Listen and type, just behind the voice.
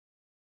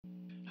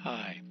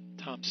Hi,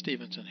 Tom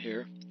Stephenson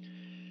here.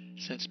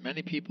 Since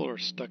many people are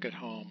stuck at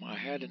home, I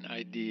had an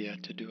idea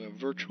to do a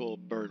virtual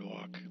bird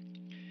walk.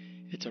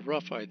 It's a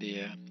rough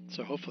idea,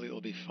 so hopefully it will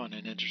be fun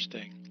and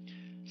interesting.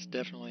 It's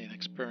definitely an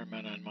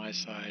experiment on my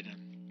side,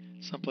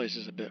 and some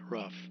places a bit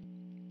rough.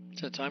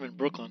 Since I'm in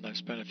Brooklyn, I've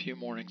spent a few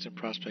mornings in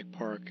Prospect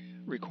Park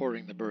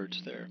recording the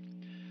birds there.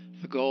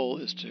 The goal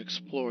is to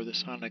explore the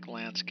sonic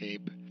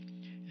landscape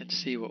and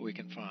see what we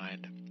can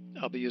find.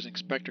 I'll be using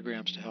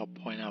spectrograms to help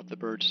point out the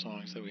bird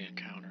songs that we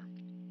encounter.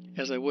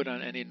 As I would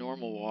on any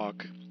normal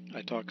walk,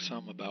 I talk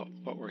some about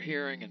what we're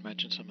hearing and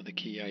mention some of the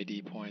key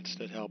ID points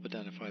that help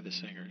identify the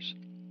singers.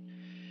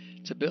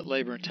 It's a bit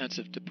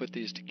labor-intensive to put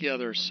these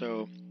together,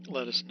 so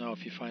let us know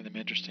if you find them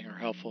interesting or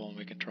helpful and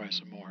we can try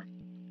some more.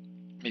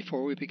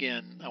 Before we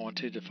begin, I want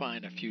to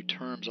define a few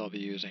terms I'll be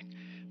using,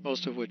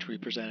 most of which we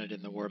presented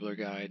in the Warbler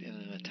Guide in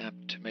an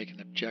attempt to make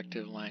an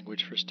objective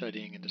language for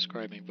studying and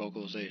describing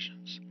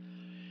vocalizations.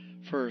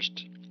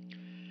 First,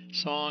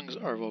 songs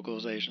are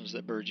vocalizations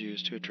that birds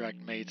use to attract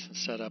mates and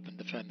set up and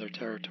defend their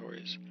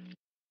territories.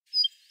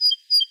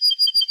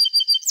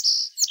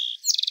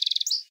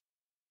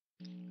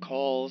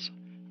 Calls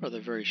are the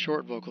very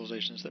short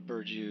vocalizations that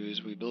birds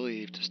use, we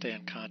believe, to stay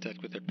in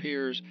contact with their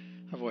peers,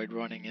 avoid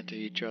running into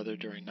each other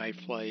during night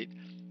flight,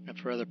 and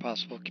for other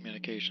possible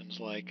communications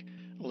like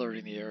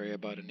alerting the area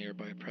about a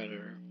nearby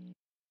predator.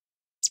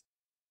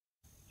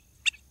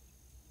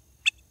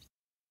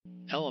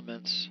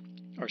 Elements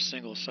are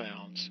single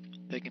sounds.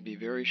 They can be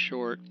very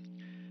short,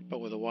 but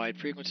with a wide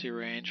frequency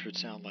range would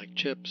sound like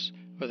chips,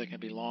 or they can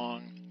be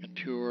long and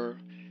pure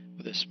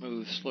with a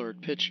smooth,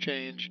 slurred pitch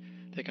change.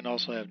 They can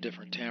also have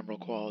different timbral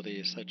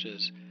qualities, such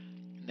as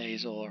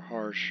nasal or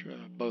harsh,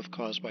 both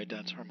caused by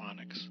dense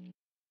harmonics.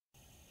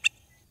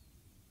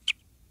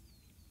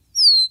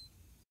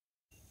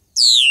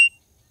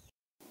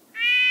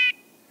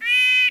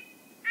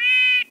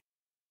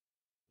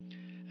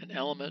 An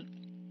element,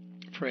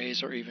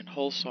 phrase, or even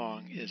whole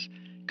song is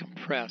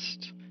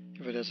compressed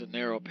if it has a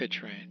narrow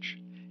pitch range.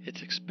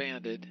 It's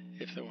expanded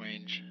if the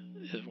range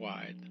is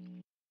wide.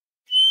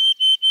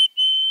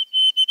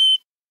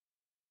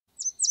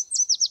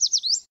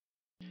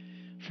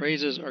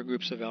 Phrases are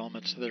groups of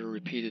elements that are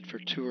repeated for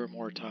 2 or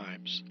more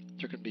times.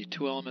 There can be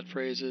 2-element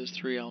phrases,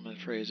 3-element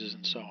phrases,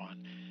 and so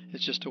on.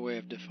 It's just a way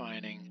of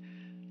defining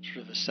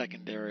sort of a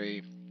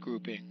secondary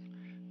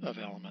grouping of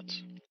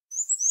elements.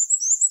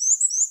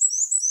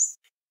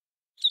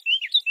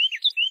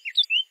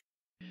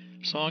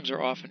 Songs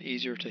are often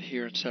easier to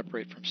hear and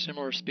separate from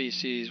similar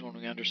species when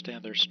we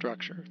understand their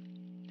structure.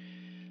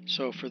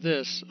 So for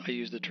this, I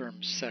use the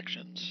term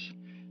sections.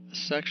 A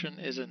section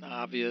is an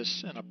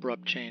obvious and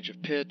abrupt change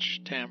of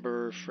pitch,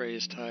 timbre,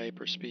 phrase type,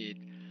 or speed.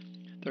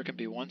 There can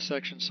be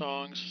 1-section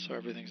songs, so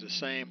everything's the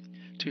same,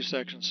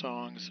 2-section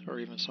songs, or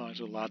even songs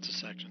with lots of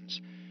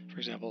sections. For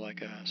example,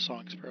 like a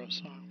song sparrow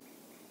song.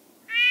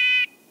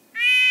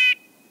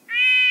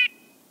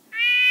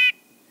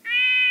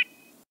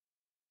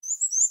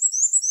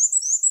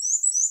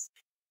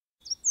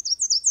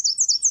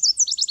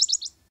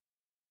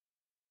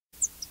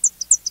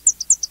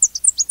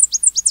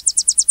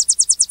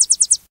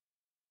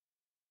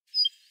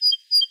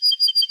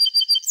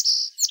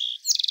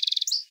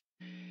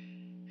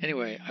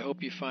 Anyway, I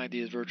hope you find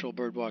these virtual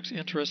bird walks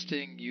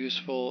interesting,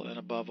 useful, and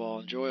above all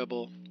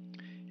enjoyable,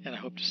 and I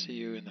hope to see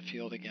you in the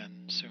field again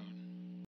soon.